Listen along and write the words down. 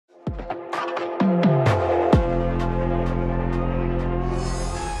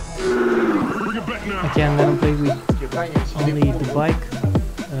I can't let him play with only the bike,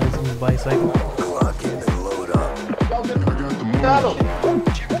 as in the bicycle. Clock in and load up.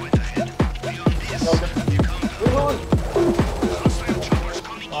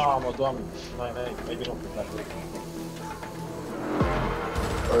 Mamă, Doamne, n-ai din nou.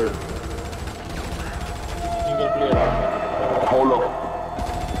 Single player. Hold up.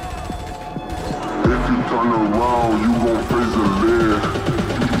 If you turn around, you gon' face the lead.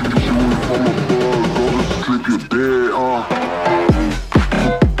 Shooting from above, go to sleep, you're dead,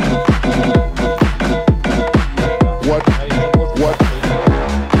 What? What?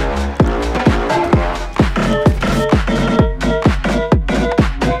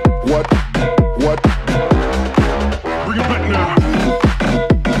 What? What? Bring it back now.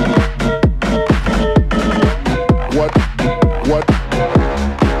 What? What?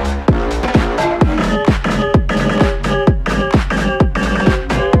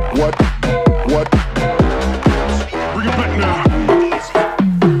 What? What? Bring it back now.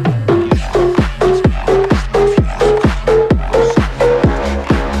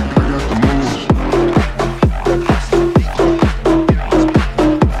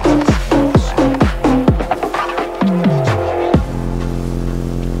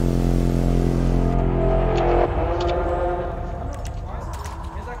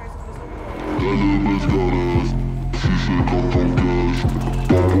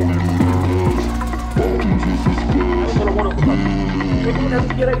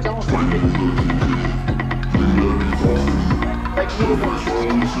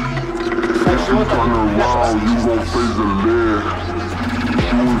 Turn around, you gon' face the lead.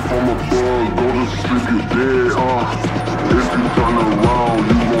 Shooting from above, go to sleep, you're dead, If you turn around,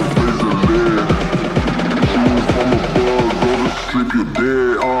 you gon' face the lead. Shooting from above, go to sleep, you're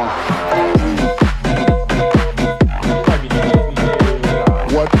dead,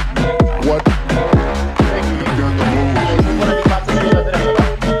 What? What? What?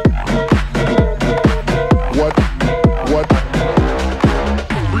 What?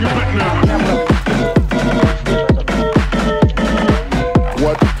 Bring it back now.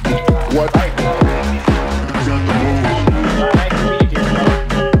 What? What? What?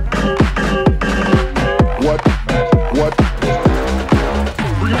 What?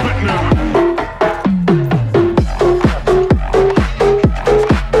 Bring it back now.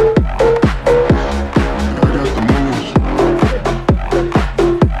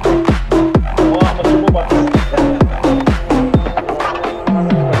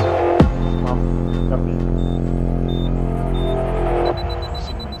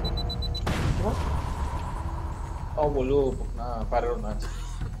 Aoleu, pare rău, n-ați.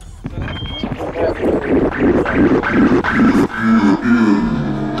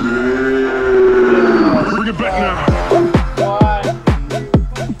 Bring it back now.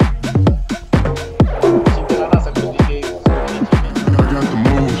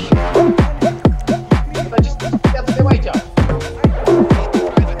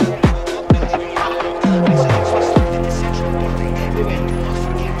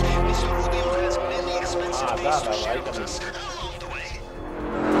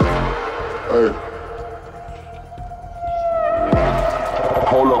 Hey.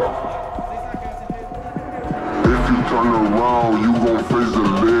 Hold up. If you turn around, you gon' face the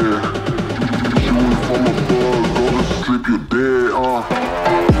lead. Shooting from above, go to sleep, you're dead,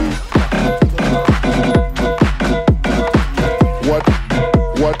 What?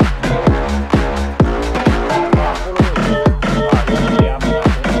 What?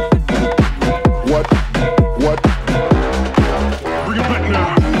 What? What? Bring it back now.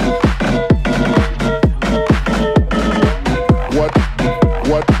 What?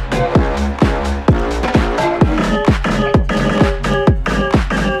 What?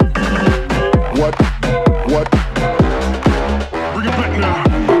 What? What? Bring it back now.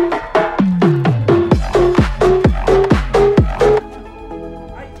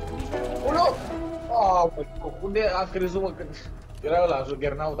 Unde am crezut, mă, când era ăla,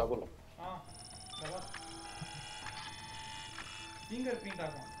 juggernaut acolo? Fingerprint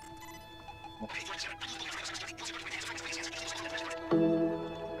acum.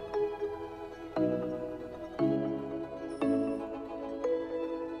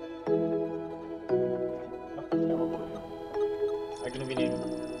 Hai că nu vine.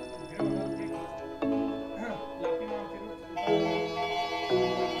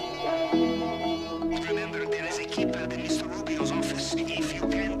 Remember, there is a keypad in Mr. Rubio's office if you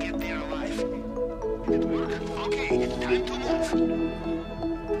can get there alive. Did it work? Okay, time to move.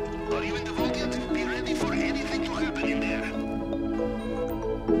 Or even the Vulcan, be ready for anything to happen in there.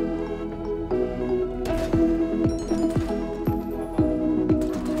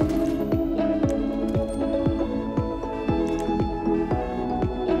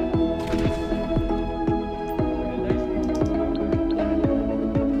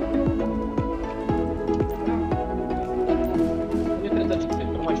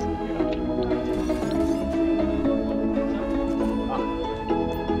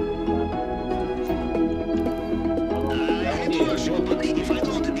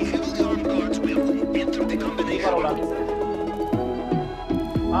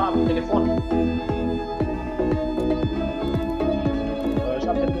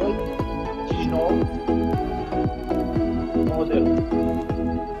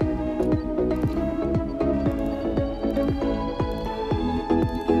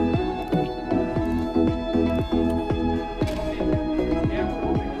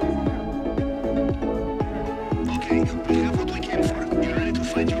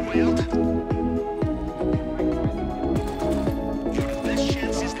 your way out? Your best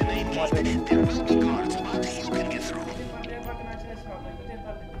chance is the main gate. There will be guards, but you can get through.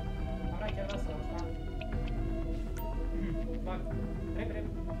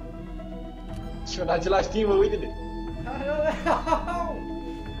 Și în același timp, uite-te.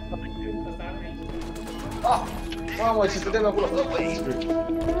 Ah! Mamă, ce stăteam acolo.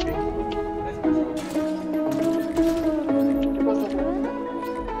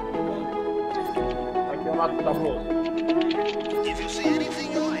 Hai că am luat tablou. If you see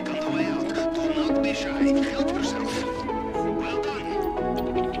anything you like on the way out, do not be shy. Help yourself. Well done.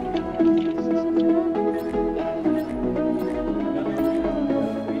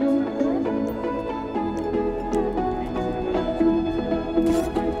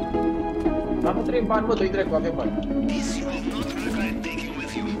 Dar nu trebuie bani, mă, dă-i dracu, avem bani. This you will not regret taking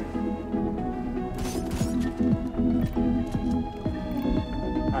with you.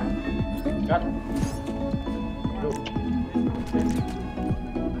 Hai. Gata. Go.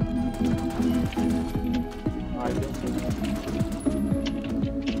 Hai, dă.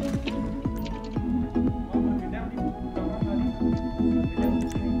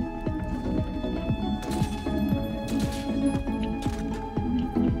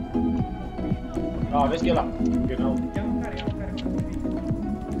 Ah, vezi că e ăla. Că n-au.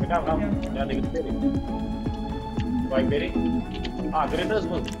 Că n-am. Ne-a decât berii. Tu ai berii? Ah, grenăzi,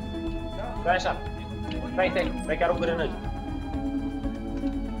 mă. Stai așa. Stai chiar o grenăzi.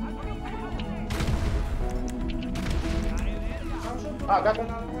 Ah, gata.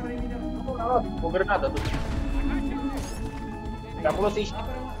 Nu, n-am luat. O grenadă, du. De acolo să ieși.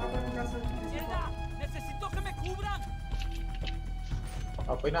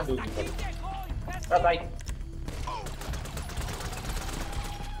 Apoi n-am de uite. Gata, hai.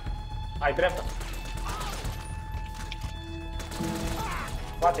 Hai, dreapta.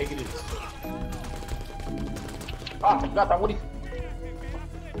 Bate, grijă. Ah, gata, a murit.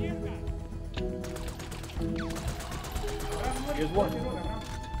 Ești bun.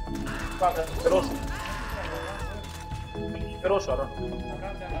 Gata, pe roșu. Pe roșu, Aron.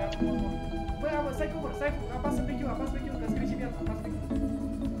 Băi, stai, apasă pe Q, că îți crește viața, apasă pe Q.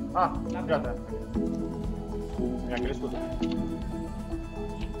 Ah, gata. Mi-a crescut.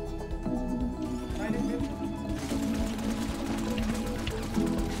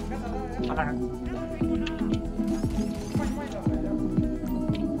 Gata,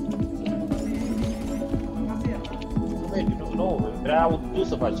 nu merge, nu, trebuia tu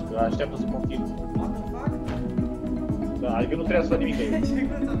să faci, că așteaptă să confirm. Da, adică nu trebuie să fac nimic aici.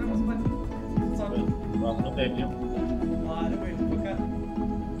 Nu merge.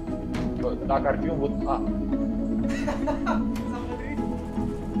 Dacă ar fi un vot... A.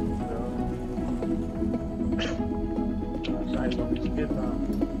 Așa, ai luat bicicleta.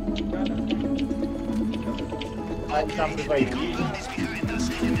 Hai să am câteva aici.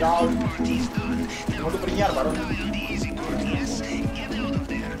 Dau. Mă duc prin iarba, rog.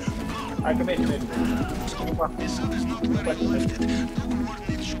 Hai că merge. Opa.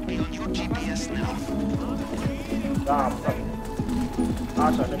 Da,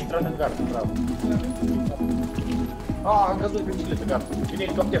 așa, ne-am intrat în gardă, bravo. Ah, am căzut pe bicicletă, gata. Vine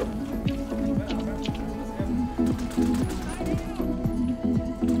elicopterul.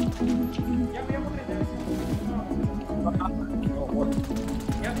 Nu, mor.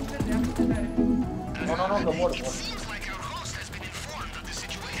 Nu, că mor.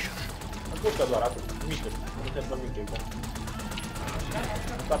 Am pus că doar atât, mișcă. Nu se întâmplă nimic, e bun.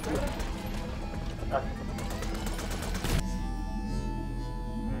 Gata. Gata.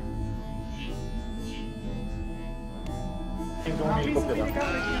 Un elicopter, da.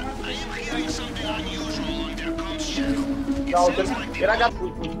 Da, uite, era gata,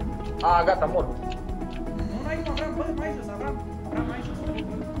 ui. A, gata, mor. Nu, aici, Avram, bă, mai jos, Avram, mai jos.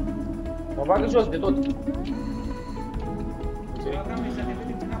 Mă bagă jos de tot. Avram, ăștia de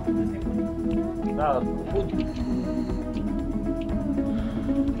vede până acum, ăsta e bun. Da, bun.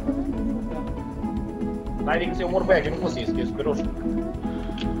 N-ai decât să-i omor pe aia, că nu poți să ies, că e super roșu.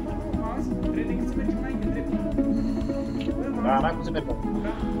 Nu, am zis, trebuie decât să mergem înainte, drept. Da, n-ai cum să mergem.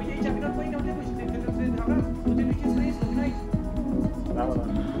 Uite aici, vină pe aici, uite, și te Avram, nu te duci să ies, vină aici. Da, da.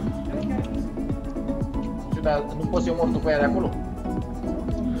 Știu, dar nu poți să-i omor tu pe aia de acolo?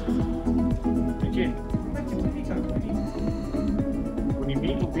 De ce? Nu merge cu nimic, cu nimic. Cu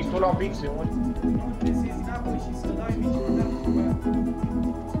nimic, cu pistola un pic, să-i omori. Nu, trebuie să ies din apă și să dai bicicleta.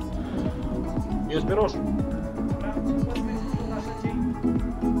 Eu sunt pe roșu. Avram, nu poți să mergi tot așa ce-i.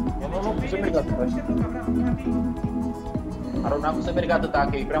 Nu, cum să merg atâta? Aron, n-am cum să merg atâta,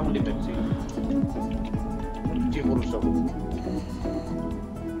 că e prea mult de pe zi. Ce vor să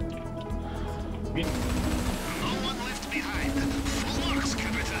Vin. No one left behind. Full marks,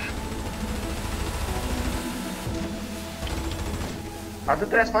 Capitan. Atât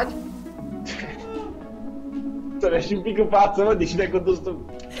trebuie să faci? Să le un pic în față, mă, deși ne-ai condus tu.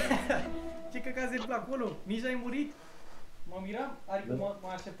 Ce căcați de acolo? Nici ai murit? Mă miram, adică mă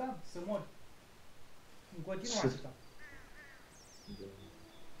așteptam să mor. În continuu mă așteptam.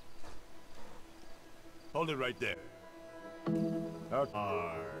 Hold it right there.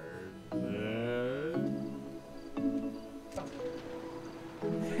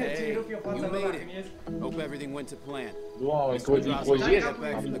 Hey, you made it. Hope everything went to plan. Wow, Mr. Drossel, I got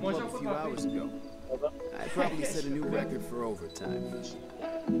back from the club a few hours ago. I probably set a new record for overtime.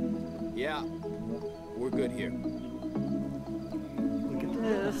 Yeah, we're good here. Look at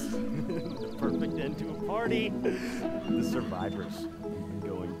this. The perfect end to a party. The survivors.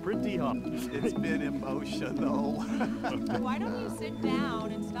 Going pretty hot. It's been emotional. Why don't you sit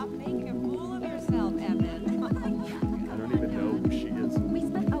down and stop making a fool of yourself, Evan? I don't even know who she is. We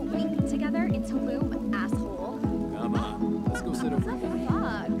spent a week together in Tulum, asshole. Come on, let's go sit over here.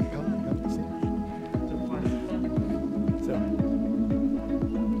 Fuck. Come, sit. So,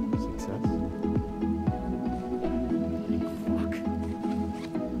 success. Fuck.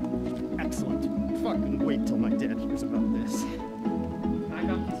 Excellent. Fucking wait till my dad hears about this.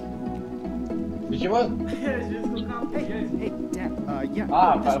 De ce, mă? Hey, Dad. Yeah.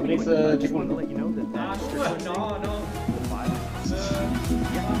 Ah, vrei să just wanted to let you know that that. No.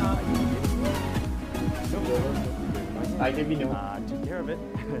 Hai că vine, mă. Took care of it.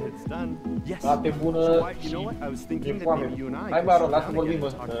 It's done. Yes. Noapte bună You know what? I was thinking și that maybe you and I Hai, could Baro, sit lasă down vorbim,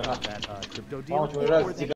 again mă. and talk about that crypto Mamă, deal. ce mă vreau să zic.